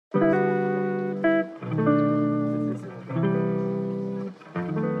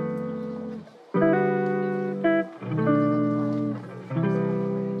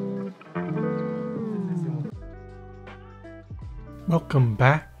Welcome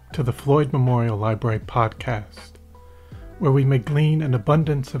back to the Floyd Memorial Library podcast, where we may glean an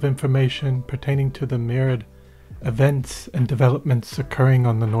abundance of information pertaining to the myriad events and developments occurring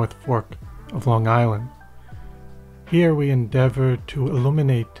on the North Fork of Long Island. Here we endeavor to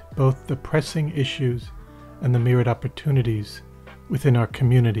illuminate both the pressing issues and the myriad opportunities within our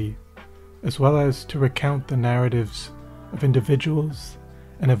community, as well as to recount the narratives of individuals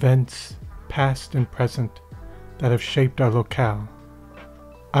and events, past and present, that have shaped our locale.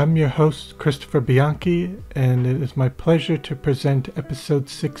 I'm your host, Christopher Bianchi, and it is my pleasure to present episode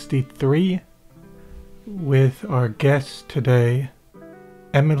 63 with our guest today,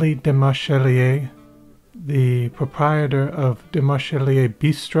 Emily Demarchelier, the proprietor of Demarchelier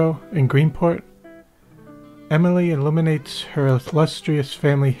Bistro in Greenport. Emily illuminates her illustrious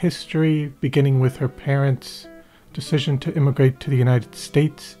family history, beginning with her parents' decision to immigrate to the United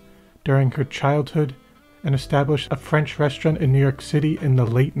States during her childhood and establish a French restaurant in New York City in the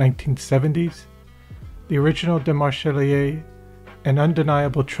late 1970s. The original Demarchelier, an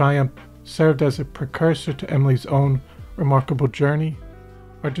undeniable triumph, served as a precursor to Emily's own remarkable journey.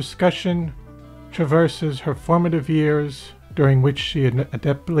 Our discussion traverses her formative years, during which she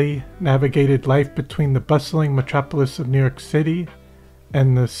adeptly navigated life between the bustling metropolis of New York City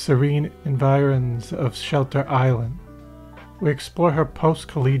and the serene environs of Shelter Island. We explore her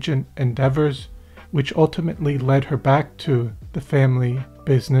post-collegiate endeavors, which ultimately led her back to the family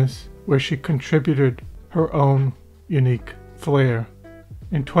business, where she contributed her own unique flair.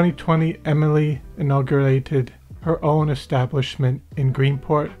 In 2020, Emily inaugurated her own establishment in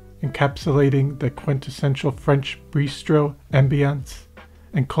Greenport, encapsulating the quintessential French bistro ambiance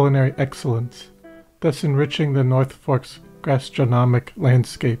and culinary excellence, thus enriching the North Fork's gastronomic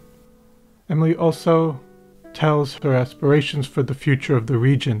landscape. Emily also tells her aspirations for the future of the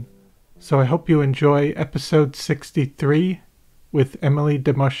region. So I hope you enjoy episode 63 with Emily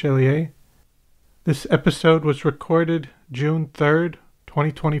Demarchelier. This episode was recorded June 3rd,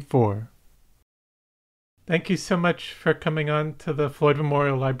 2024. Thank you so much for coming on to the Floyd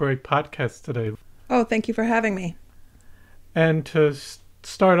Memorial Library podcast today. Oh, thank you for having me. And to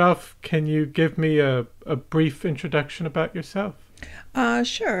start off, can you give me a brief introduction about yourself?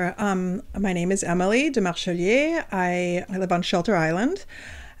 Sure. My name is Emily Demarchelier. I live on Shelter Island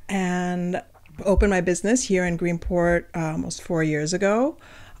and opened my business here in Greenport almost 4 years ago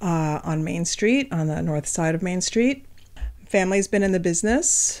on Main Street, on the north side of Main Street. Family's been in the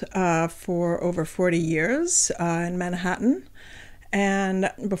business for over 40 years in Manhattan. And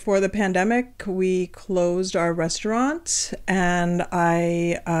before the pandemic, we closed our restaurant, and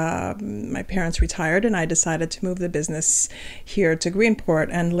my parents retired, and I decided to move the business here to Greenport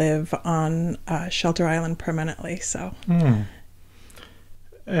and live on Shelter Island permanently. So.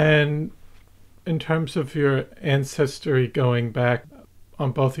 And in terms of your ancestry going back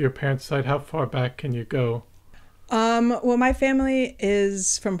on both of your parents' side, how far back can you go? Well, my family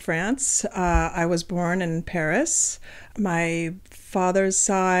is from France. I was born in Paris. My father's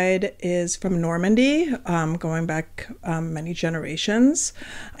side is from Normandy, going back many generations.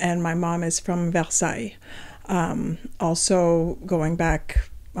 And my mom is from Versailles, also going back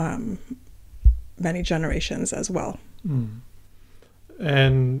many generations as well.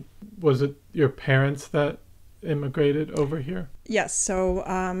 And was it your parents that immigrated over here? Yes. So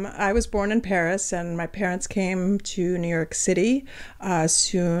I was born in Paris, and my parents came to New York City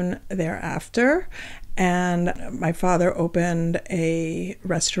soon thereafter. And my father opened a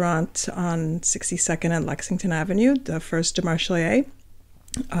restaurant on 62nd and Lexington Avenue, the first Demarchlier.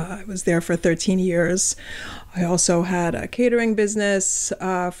 I was there for 13 years. I also had a catering business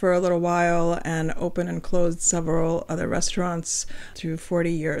for a little while and opened and closed several other restaurants through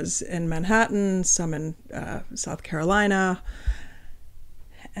 40 years in Manhattan, some in South Carolina,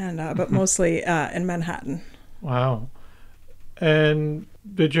 and but mostly in Manhattan. Wow. And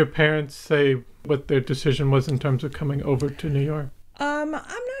did your parents say what their decision was in terms of coming over to New York? I'm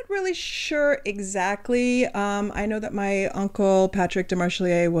not really sure exactly. I know that my uncle, Patrick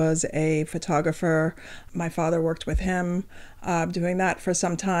Demarchelier, was a photographer. My father worked with him doing that for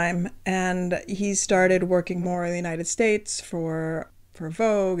some time. And he started working more in the United States for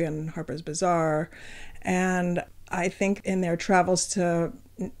Vogue and Harper's Bazaar. And I think in their travels to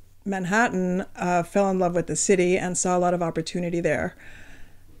Manhattan, fell in love with the city and saw a lot of opportunity there.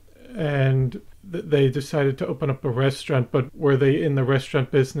 And they decided to open up a restaurant, but were they in the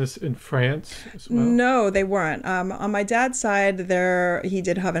restaurant business in France as well? No, they weren't. On my dad's side, he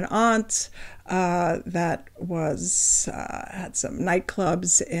did have an aunt that had some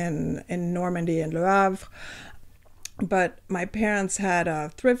nightclubs in Normandy and Le Havre. But my parents had a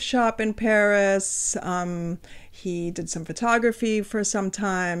thrift shop in Paris. He did some photography for some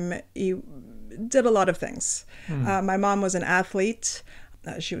time. He did a lot of things. My mom was an athlete.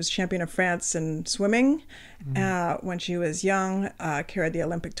 She was champion of France in swimming when she was young, carried the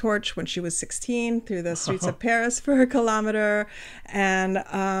Olympic torch when she was 16 through the streets of Paris for a kilometer. And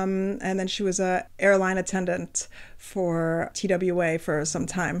then she was an airline attendant for TWA for some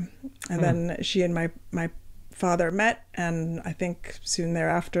time. And then she and my father met, and I think soon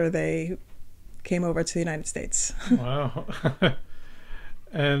thereafter they came over to the United States. Wow.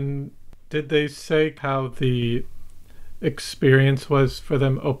 And did they say how the experience was for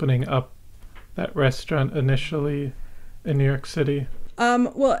them opening up that restaurant initially in New York City?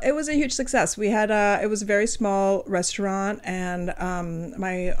 Well, it was a huge success. We had it was a very small restaurant, and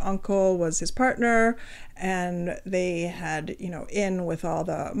my uncle was his partner, and they had, in with all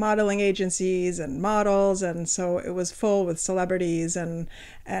the modeling agencies and models, and so it was full with celebrities and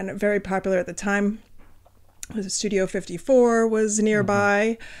very popular at the time. Studio 54 was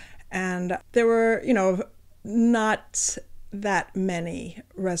nearby, and there were, not that many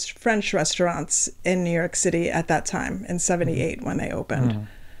French restaurants in New York City at that time in 78 when they opened.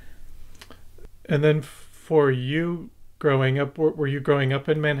 And then for you growing up, were you growing up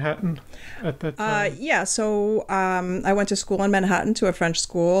in Manhattan at that time? Yeah, so I went to school in Manhattan, to a French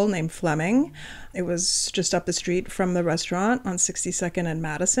school named Fleming. It was just up the street from the restaurant on 62nd and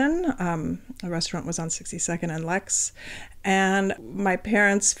Madison. The restaurant was on 62nd and Lex. And my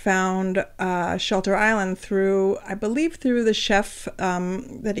parents found Shelter Island through the chef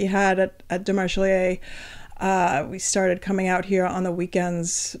that he had at Demarchelier. We started coming out here on the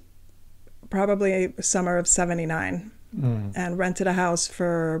weekends, probably summer of 79. And rented a house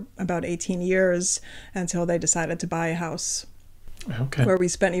for about 18 years until they decided to buy a house. Okay. Where we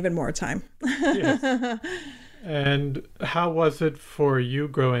spent even more time. Yes. And how was it for you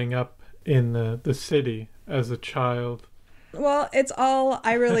growing up in the city as a child? Well, it's all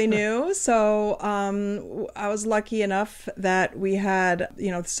I really knew. So I was lucky enough that we had,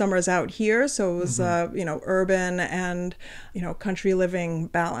 summers out here. So it was, urban and, country living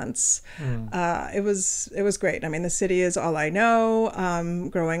balance. It was great. I mean, the city is all I know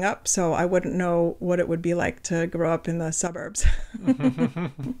growing up. So I wouldn't know what it would be like to grow up in the suburbs.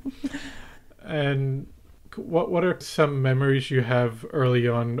 And what are some memories you have early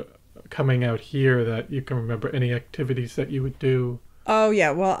on coming out here that you can remember? Any activities that you would do? Oh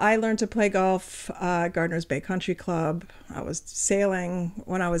yeah, well, I learned to play golf Gardner's Bay Country Club. I was sailing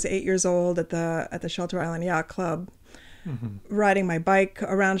when I was 8 years old at the Shelter Island Yacht Club, riding my bike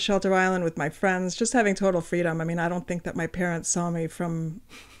around Shelter Island with my friends, just having total freedom. I mean, I don't think that my parents saw me from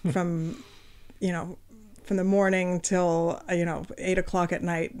the morning till 8 o'clock at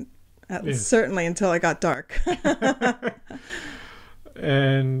night, certainly until it got dark.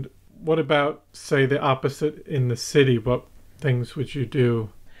 And what about, say, the opposite in the city? What things would you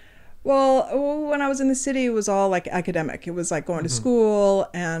do? Well, when I was in the city, it was all like academic. It was like going to school,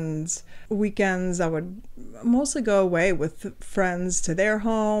 and weekends I would mostly go away with friends to their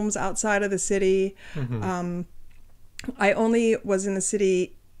homes outside of the city. I only was in the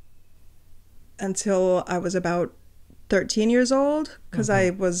city until I was about 13 years old, because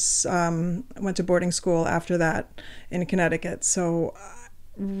I went to boarding school after that in Connecticut. So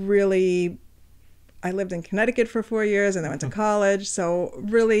really, I lived in Connecticut for 4 years and I went to college. So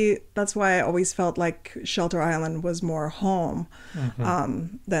really, that's why I always felt like Shelter Island was more home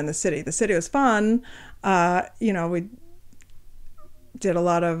than the city. The city was fun. We did a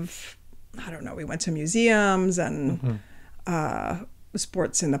lot of, we went to museums and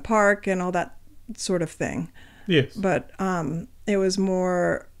sports in the park and all that sort of thing. Yes. But it was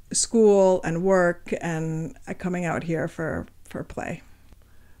more school and work and coming out here for play.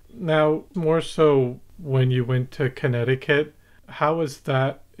 Now, more so when you went to Connecticut, how was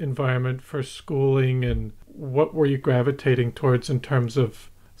that environment for schooling, and what were you gravitating towards in terms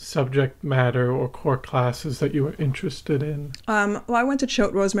of subject matter or core classes that you were interested in? Well, I went to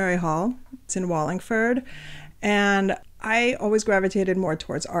Choate Rosemary Hall. It's in Wallingford. And I always gravitated more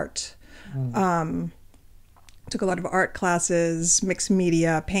towards art. Took a lot of art classes, mixed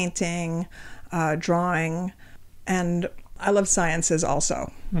media, painting, drawing, and I love sciences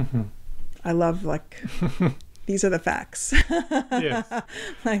also. I love, these are the facts. Yes.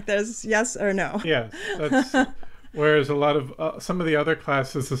 Like there's yes or no. Yes. Whereas a lot of some of the other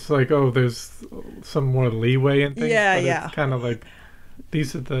classes, it's like, there's some more leeway in things. Yeah, but yeah. It's kind of like,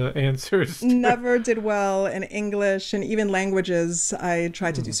 these are the answers. Never did well in English and even languages. I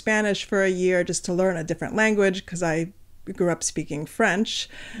tried to do Spanish for a year just to learn a different language because I grew up speaking French.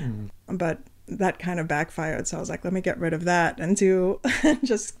 But that kind of backfired. So I was like, let me get rid of that and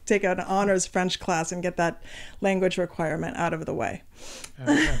just take an honors French class and get that language requirement out of the way.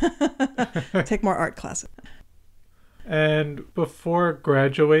 Okay. Take more art classes. And before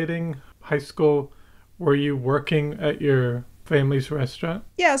graduating high school, were you working at your family's restaurant?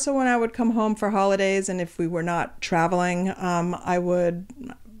 Yeah, so when I would come home for holidays and if we were not traveling, I would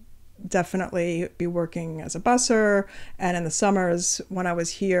definitely be working as a busser. And in the summers when I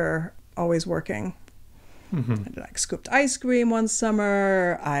was here, always working. Mm-hmm. I scooped ice cream one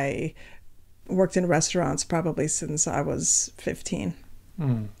summer. I worked in restaurants probably since I was 15.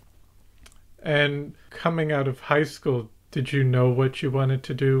 Mm. And coming out of high school, did you know what you wanted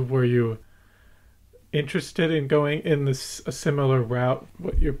to do? Were you interested in going in a similar route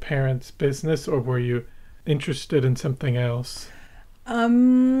with your parents' business, or were you interested in something else?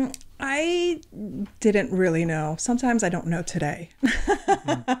 I didn't really know. Sometimes I don't know today.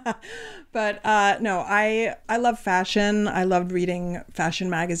 Mm-hmm. But no, I love fashion. I loved reading fashion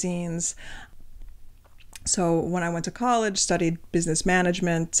magazines. So when I went to college, studied business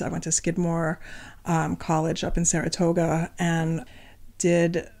management. I went to Skidmore College up in Saratoga and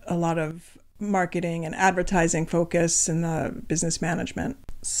did a lot of marketing and advertising focus in the business management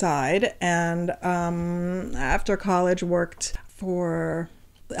side. And after college, worked for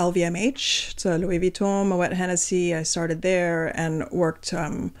LVMH, so Louis Vuitton, Moet Hennessy. I started there and worked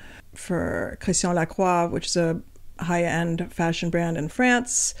for Christian Lacroix, which is a high-end fashion brand in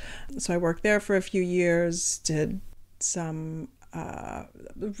France. So I worked there for a few years, did some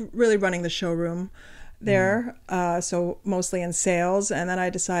really running the showroom there, so mostly in sales. And then I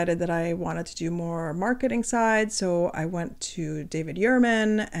decided that I wanted to do more marketing side, so I went to David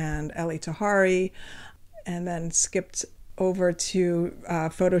Yurman and Elie Tahari, and then skipped over to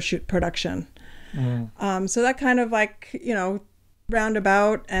photo shoot production. So that kind of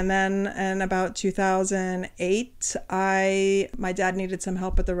roundabout. And then in about 2008, my dad needed some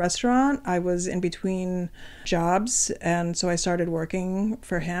help at the restaurant. I was in between jobs, and so I started working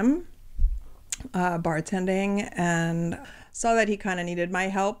for him, bartending, and saw that he kind of needed my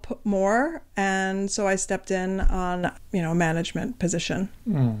help more. And so I stepped in on, a management position.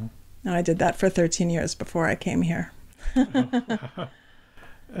 And I did that for 13 years before I came here.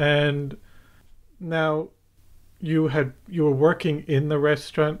 And now you were working in the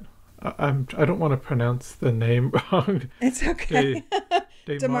restaurant. I don't want to pronounce the name wrong. It's okay.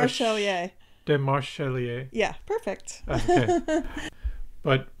 Demarchelier. Demarchelier. Yeah, perfect. Okay.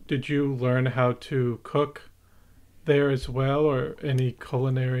 But did you learn how to cook there as well, or any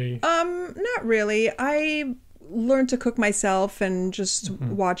culinary? Not really. I learned to cook myself and just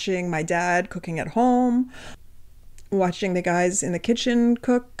watching my dad cooking at home, watching the guys in the kitchen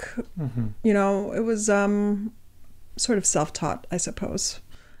cook. It was sort of self-taught, I suppose.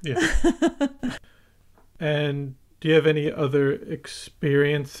 Yeah. And do you have any other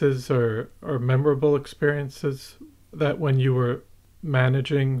experiences or memorable experiences that when you were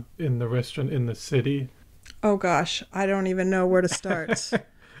managing in the restaurant in the city? Oh gosh, I don't even know where to start.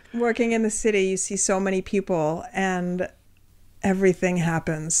 Working in the city, you see so many people and everything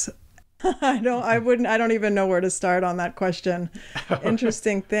happens. I don't even know where to start on that question.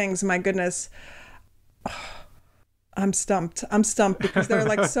 Interesting things, my goodness. I'm stumped because there are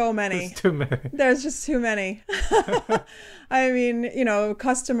like so many. There's too many. There's just too many. I mean,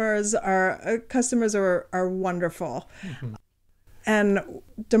 customers are wonderful. And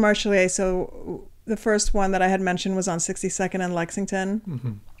Demarchelier, so the first one that I had mentioned was on 62nd and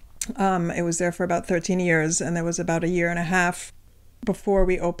Lexington. It was there for about 13 years, and there was about a year and a half before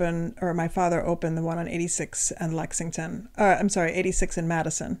my father opened the one on 86 and Lexington. 86 and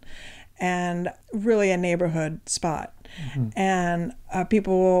Madison. And really a neighborhood spot. And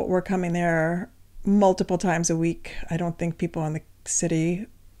people were coming there multiple times a week. I don't think people in the city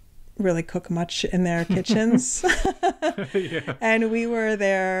really cook much in their kitchens. Yeah. And we were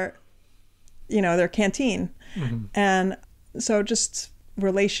their canteen. And so just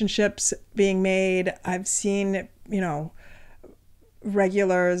relationships being made. I've seen,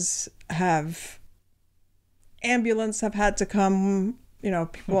 regulars ambulance have had to come,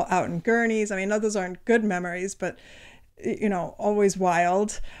 people out in gurneys. I mean, those aren't good memories, but, always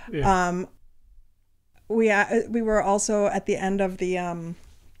wild. Yeah. We were also at the end of the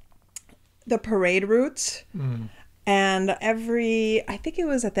parade route. And I think it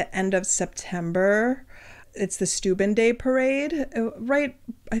was at the end of September, it's the Steuben Day parade,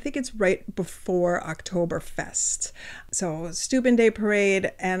 I think it's right before Oktoberfest. So Steuben Day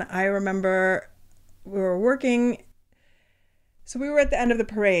parade, and I remember we were working. So we were at the end of the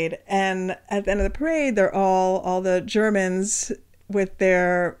parade, and at the end of the parade, all the Germans with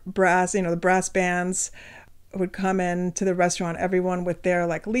their brass, the brass bands would come into the restaurant, everyone with their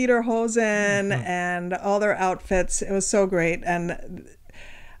like lederhosen and all their outfits. It was so great. And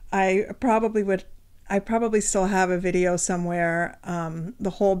I probably still have a video somewhere. The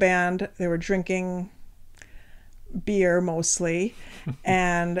whole band, they were drinking beer mostly,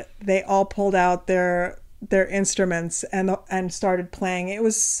 and they all pulled out their instruments and started playing. It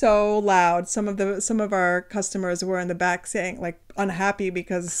was so loud. Some of our customers were in the back saying like unhappy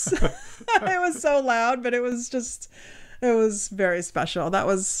because it was so loud, but it was very special. That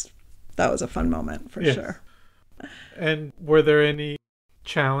was a fun moment for sure. And were there any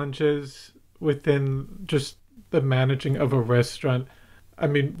challenges within just the managing of a restaurant? I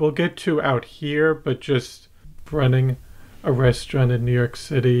mean, we'll get to out here, but just running a restaurant in New York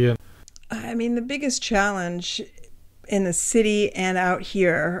City. And I mean, the biggest challenge in the city and out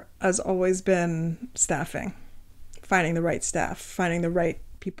here has always been staffing, finding the right staff, finding the right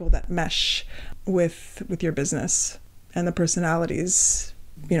people that mesh with your business and the personalities.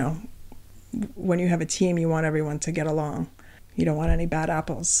 When you have a team, you want everyone to get along. You don't want any bad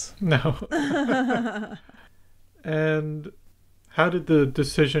apples. No. And how did the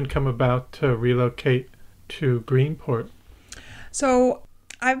decision come about to relocate to Greenport? So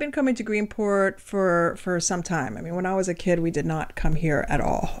I've been coming to Greenport for some time. I mean, when I was a kid, we did not come here at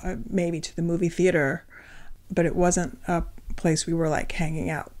all. Maybe to the movie theater, but it wasn't a place we were like hanging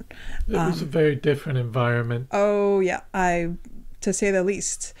out. It was a very different environment. Oh yeah, to say the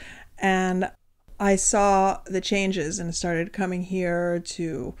least. And I saw the changes and started coming here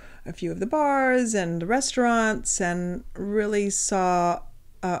to a few of the bars and the restaurants and really saw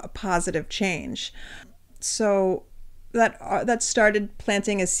a positive change. So that started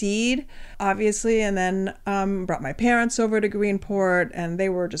planting a seed, obviously, and then brought my parents over to Greenport, and they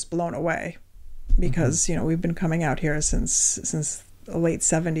were just blown away because we've been coming out here since the late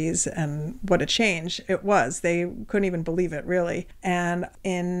 70s, and what a change it was. They couldn't even believe it, really. And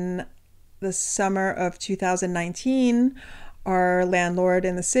in the summer of 2019, our landlord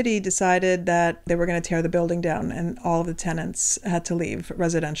in the city decided that they were going to tear the building down, and all of the tenants had to leave,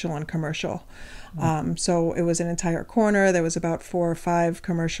 residential and commercial. So it was an entire corner. There was about 4 or 5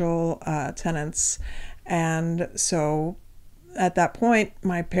 commercial tenants. And so at that point,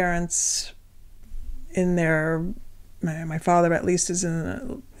 my parents my father at least is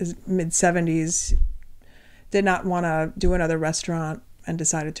in his mid-70s, did not want to do another restaurant and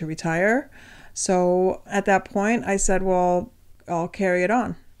decided to retire. So at that point, I said, well, I'll carry it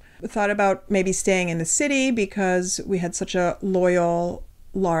on. I thought about maybe staying in the city because we had such a loyal,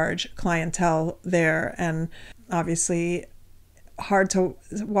 large clientele there, and obviously hard to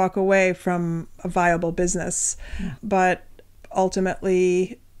walk away from a viable business. But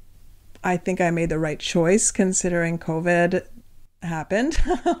ultimately, I think I made the right choice considering COVID happened.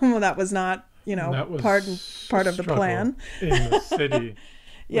 Well, that was not, that was part of the plan. In the city.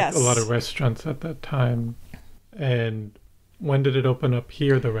 Yes. A lot of restaurants at that time. And when did it open up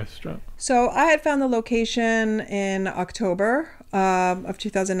here, the restaurant? So I had found the location in October of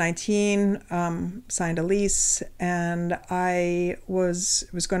 2019, signed a lease, and I was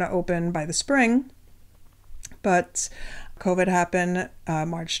going to open by the spring. But COVID happened.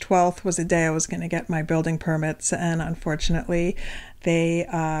 March 12th was the day I was going to get my building permits, and unfortunately, they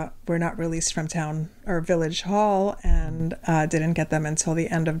were not released from town or village hall, and didn't get them until the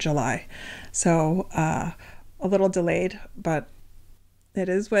end of July. So a little delayed, but it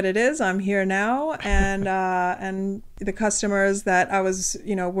is what it is. I'm here now, and the customers that I was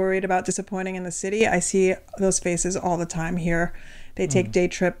worried about disappointing in the city, I see those faces all the time here. They take day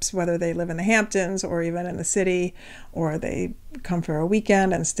trips, whether they live in the Hamptons or even in the city, or they come for a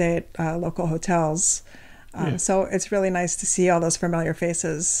weekend and stay at local hotels. So it's really nice to see all those familiar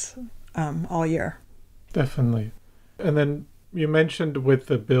faces all year. Definitely. And then you mentioned with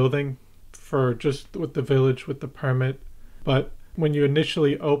the building for just with the village, with the permit, but when you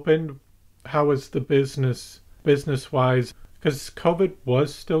initially opened, how was the business-wise? Because COVID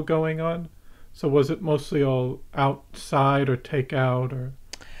was still going on. So was it mostly all outside or takeout or?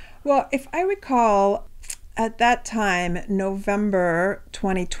 Well, if I recall, at that time, November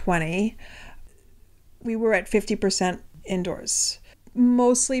 2020, we were at 50% indoors.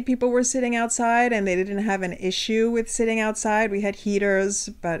 Mostly people were sitting outside, and they didn't have an issue with sitting outside. We had heaters,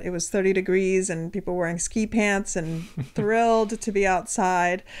 but it was 30 degrees and people wearing ski pants and thrilled to be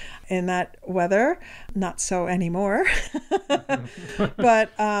outside in that weather. Not so anymore.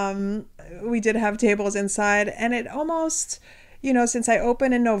 But we did have tables inside, and it almost, since I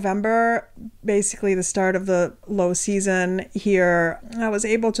opened in November, basically the start of the low season here, I was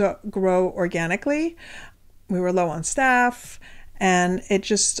able to grow organically. We were low on staff, And it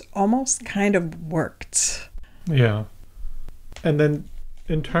just almost kind of worked. Yeah. And then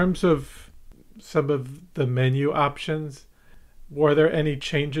in terms of some of the menu options, were there any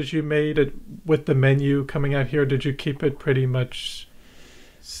changes you made with the menu coming out here? Did you keep it pretty much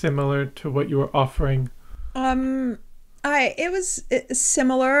similar to what you were offering? It was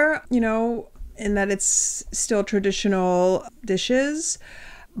similar, in that it's still traditional dishes,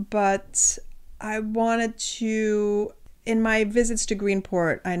 but I wanted to, in my visits to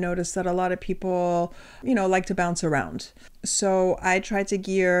Greenport, I noticed that a lot of people, like to bounce around. So I tried to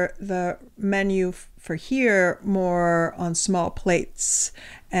gear the menu for here more on small plates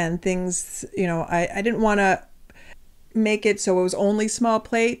and things, I didn't want to make it so it was only small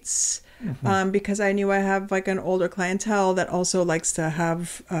plates. Because I knew I have like an older clientele that also likes to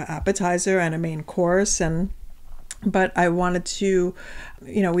have an appetizer and a main course. But I wanted to,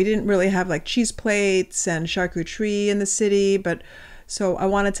 we didn't really have like cheese plates and charcuterie in the city, but so I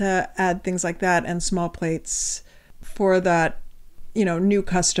wanted to add things like that and small plates for that, new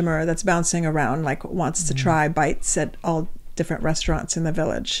customer that's bouncing around, like wants to try bites at all different restaurants in the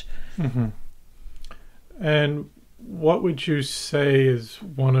village. And what would you say is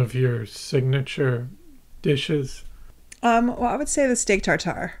one of your signature dishes? Well, I would say the steak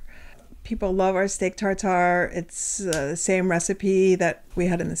tartare. People love our steak tartare. It's the same recipe that we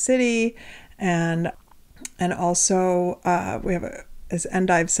had in the city, and also we have this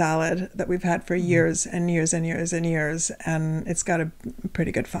endive salad that we've had for years and years and years and years, and it's got a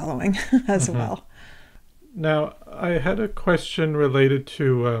pretty good following as well. Now, I had a question related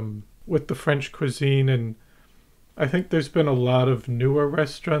to with the French cuisine, and I think there's been a lot of newer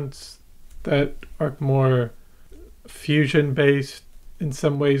restaurants that are more fusion-based in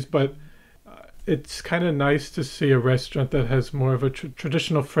some ways, but it's kind of nice to see a restaurant that has more of a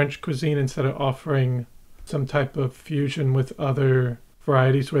traditional French cuisine instead of offering some type of fusion with other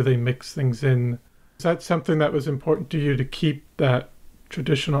varieties where they mix things in. Is that something that was important to you, to keep that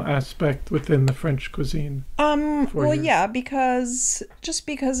traditional aspect within the French cuisine? Yeah, because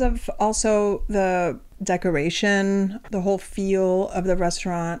of also the decoration, the whole feel of the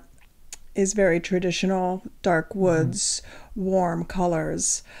restaurant is very traditional, dark woods, warm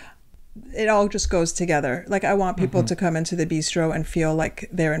colors. It all just goes together. Like, I want people to come into the bistro and feel like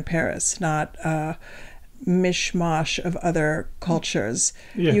they're in Paris, not a mishmash of other cultures.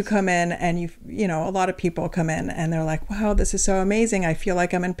 Yes. You come in and a lot of people come in and they're like, wow, this is so amazing. I feel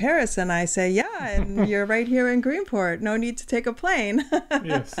like I'm in Paris. And I say, yeah, and you're right here in Greenport. No need to take a plane.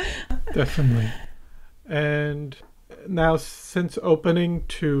 Yes, definitely. And now, since opening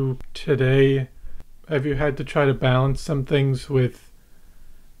to today, have you had to try to balance some things with,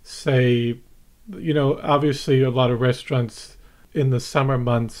 say, obviously a lot of restaurants in the summer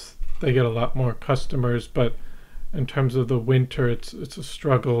months, they get a lot more customers, but in terms of the winter, it's a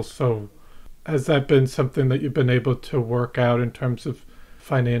struggle. So has that been something that you've been able to work out in terms of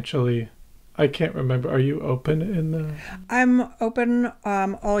financially? I can't remember. Are you open in the... I'm open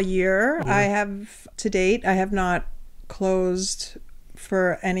all year. Yeah. I have not closed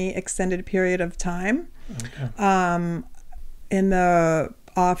for any extended period of time. Okay. In the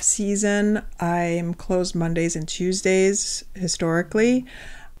off season, I'm closed Mondays and Tuesdays historically.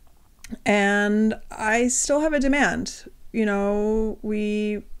 And I still have a demand.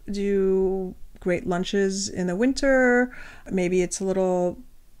 We do great lunches in the winter. Maybe it's a little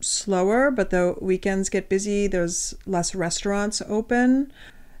slower, but the weekends get busy. There's less restaurants open.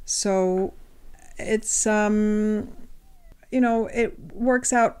 So it's, it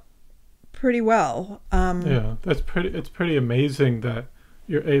works out pretty well. Yeah, it's pretty amazing that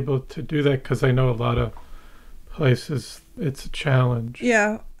you're able to do that, because I know a lot of places it's a challenge.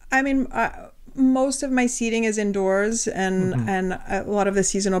 Yeah. I mean, most of my seating is indoors, and a lot of the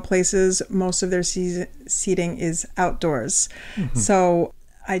seasonal places, most of their seating is outdoors. So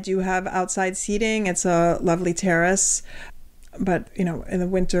I do have outside seating. It's a lovely terrace. But, in the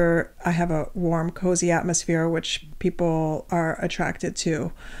winter, I have a warm, cozy atmosphere, which people are attracted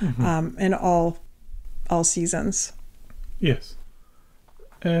to in all seasons. Yes.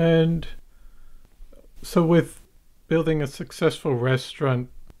 And so with building a successful restaurant,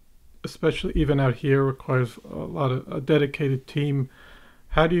 especially even out here, requires a dedicated team.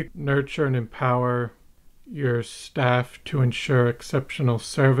 How do you nurture and empower your staff to ensure exceptional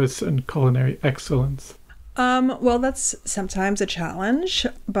service and culinary excellence? Well, that's sometimes a challenge,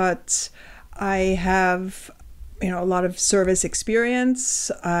 but I have, a lot of service experience.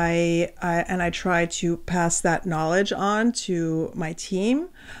 I try to pass that knowledge on to my team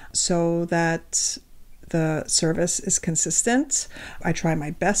so that the service is consistent. I try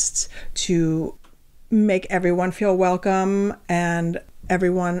my best to make everyone feel welcome, and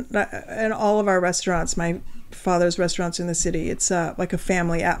everyone, and all of our restaurants, my father's restaurants in the city, it's like a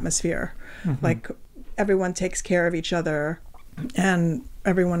family atmosphere. Like everyone takes care of each other and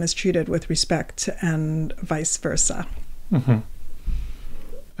everyone is treated with respect, and vice versa.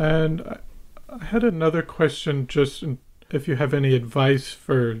 And I had another question, just if you have any advice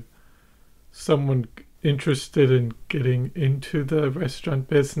for someone interested in getting into the restaurant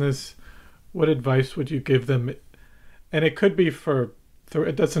business. What advice would you give them? And it could be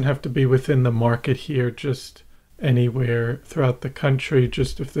it doesn't have to be within the market here, just anywhere throughout the country,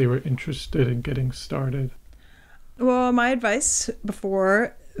 just if they were interested in getting started. Well, my advice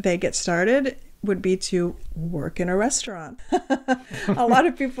before they get started would be to work in a restaurant. A lot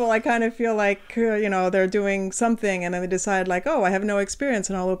of people, I kind of feel like, they're doing something and then they decide like, oh, I have no experience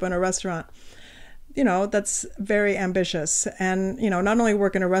and I'll open a restaurant. That's very ambitious. And, not only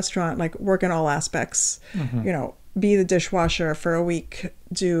work in a restaurant, like work in all aspects, be the dishwasher for a week,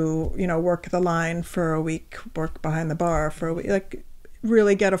 work the line for a week, work behind the bar for a week, like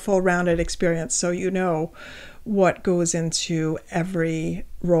really get a full rounded experience. So, what goes into every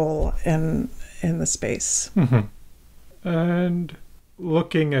role in the space. And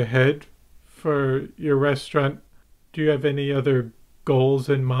looking ahead for your restaurant, do you have any other goals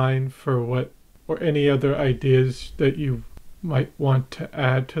in mind for or any other ideas that you might want to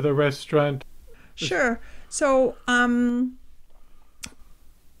add to the restaurant? Sure. So, I'm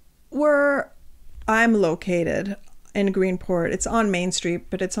located in Greenport. It's on Main Street,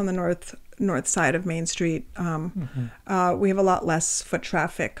 but it's on the north side of Main Street. We have a lot less foot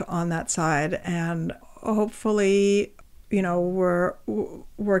traffic on that side, and hopefully, we're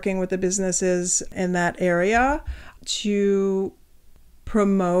working with the businesses in that area to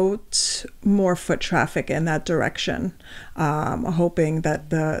promote more foot traffic in that direction, hoping that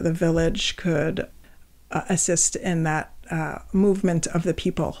the village could assist in that movement of the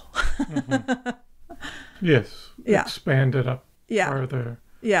people. Yes. Yeah. Expand it up further.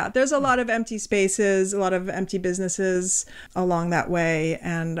 Yeah, there's a lot of empty spaces, a lot of empty businesses along that way,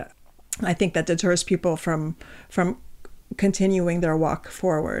 and I think that deters people from continuing their walk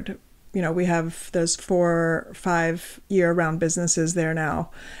forward. There's 4 or 5 year-round businesses there now,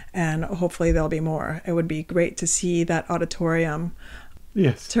 and hopefully there'll be more. It would be great to see that auditorium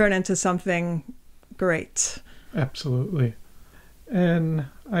turn into something great. Absolutely. And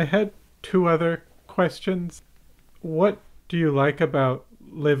I had 2 other questions. What do you like about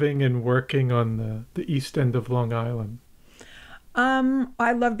living and working on the east end of Long Island?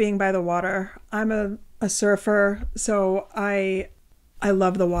 I love being by the water. I'm a surfer, so I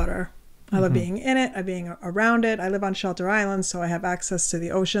love the water. I love being in it. I love being around it. I live on Shelter Island, so I have access to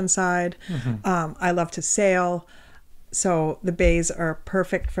the ocean side. I love to sail, so the bays are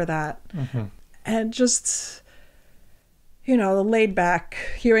perfect for that. And just, laid back,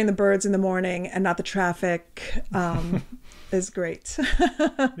 hearing the birds in the morning and not the traffic is great.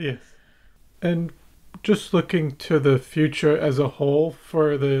 Yes. And just looking to the future as a whole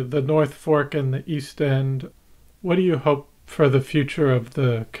for the North Fork and the East End, what do you hope for the future of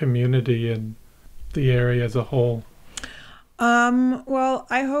the community and the area as a whole? Well,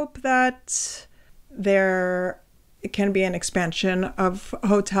 I hope that there can be an expansion of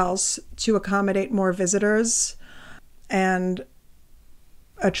hotels to accommodate more visitors and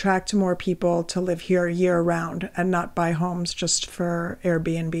attract more people to live here year round and not buy homes just for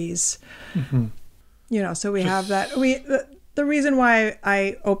Airbnbs. So we have that. The reason why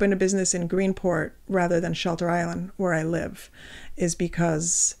I opened a business in Greenport rather than Shelter Island, where I live, is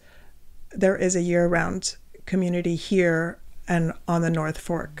because there is a year-round community here and on the North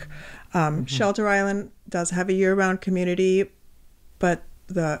Fork. Shelter Island does have a year-round community, but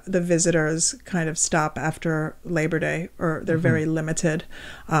the visitors kind of stop after Labor Day, or they're very limited.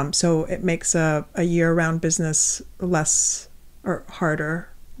 So it makes a year-round business less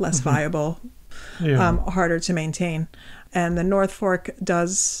viable, harder to maintain. And the North Fork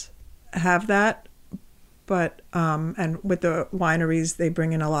does have that, but and with the wineries, they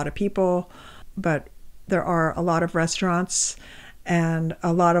bring in a lot of people, but there are a lot of restaurants and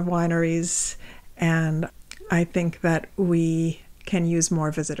a lot of wineries, and I think that we can use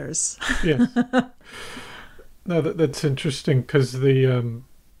more visitors. Yes. No, that's interesting, because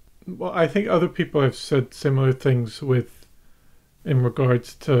I think other people have said similar things in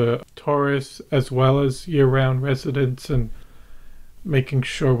regards to tourists as well as year-round residents, and making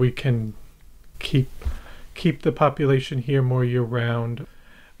sure we can keep the population here more year-round.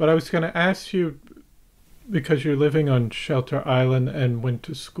 But I was going to ask you, because you're living on Shelter Island and went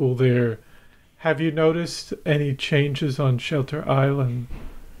to school there, have you noticed any changes on Shelter Island?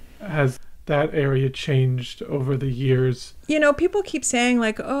 Has that area changed over the years? You know, people keep saying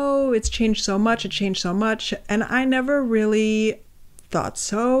like, oh, it's changed so much, it changed so much. And I never really thought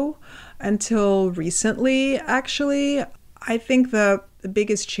so until recently, actually. I think the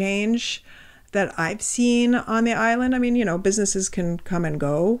biggest change that I've seen on the island, I mean, you know, businesses can come and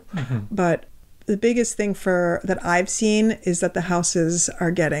go, but the biggest thing that I've seen is that the houses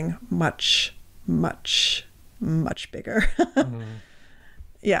are getting much, much, much bigger.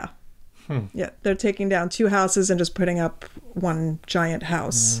 Yeah. Yeah, they're taking down 2 houses and just putting up one giant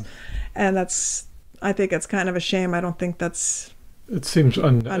house. And I think it's kind of a shame. I don't think that's... It seems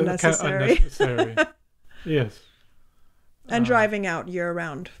unnecessary. Yes. And driving out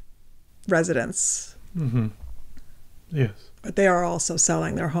year-round residents. Yes. But they are also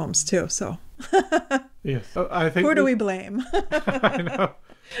selling their homes too, so... Yes. I think who do we blame? I know.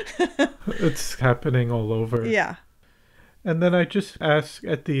 It's happening all over. Yeah. And then I just ask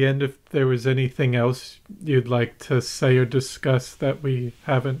at the end if there was anything else you'd like to say or discuss that we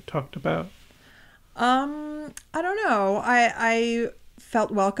haven't talked about. I don't know. I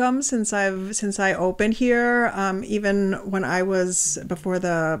felt welcome since I opened here. Even when I was before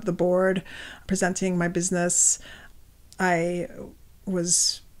the board presenting my business, I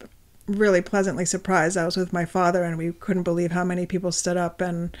was really pleasantly surprised. I was with my father, and we couldn't believe how many people stood up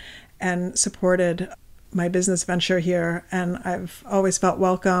and supported my business venture here. And I've always felt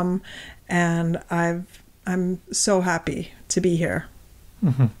welcome, and I'm so happy to be here.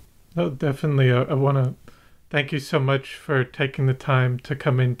 Oh, definitely. I want to thank you so much for taking the time to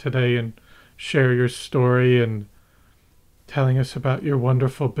come in today and share your story and telling us about your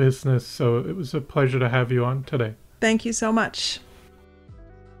wonderful business. So it was a pleasure to have you on today. Thank you so much.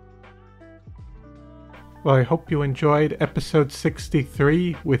 Well, I hope you enjoyed episode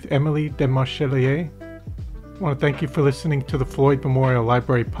 63 with Emily Demarchelier. I want to thank you for listening to the Floyd Memorial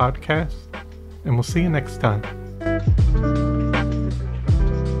Library podcast, and we'll see you next time.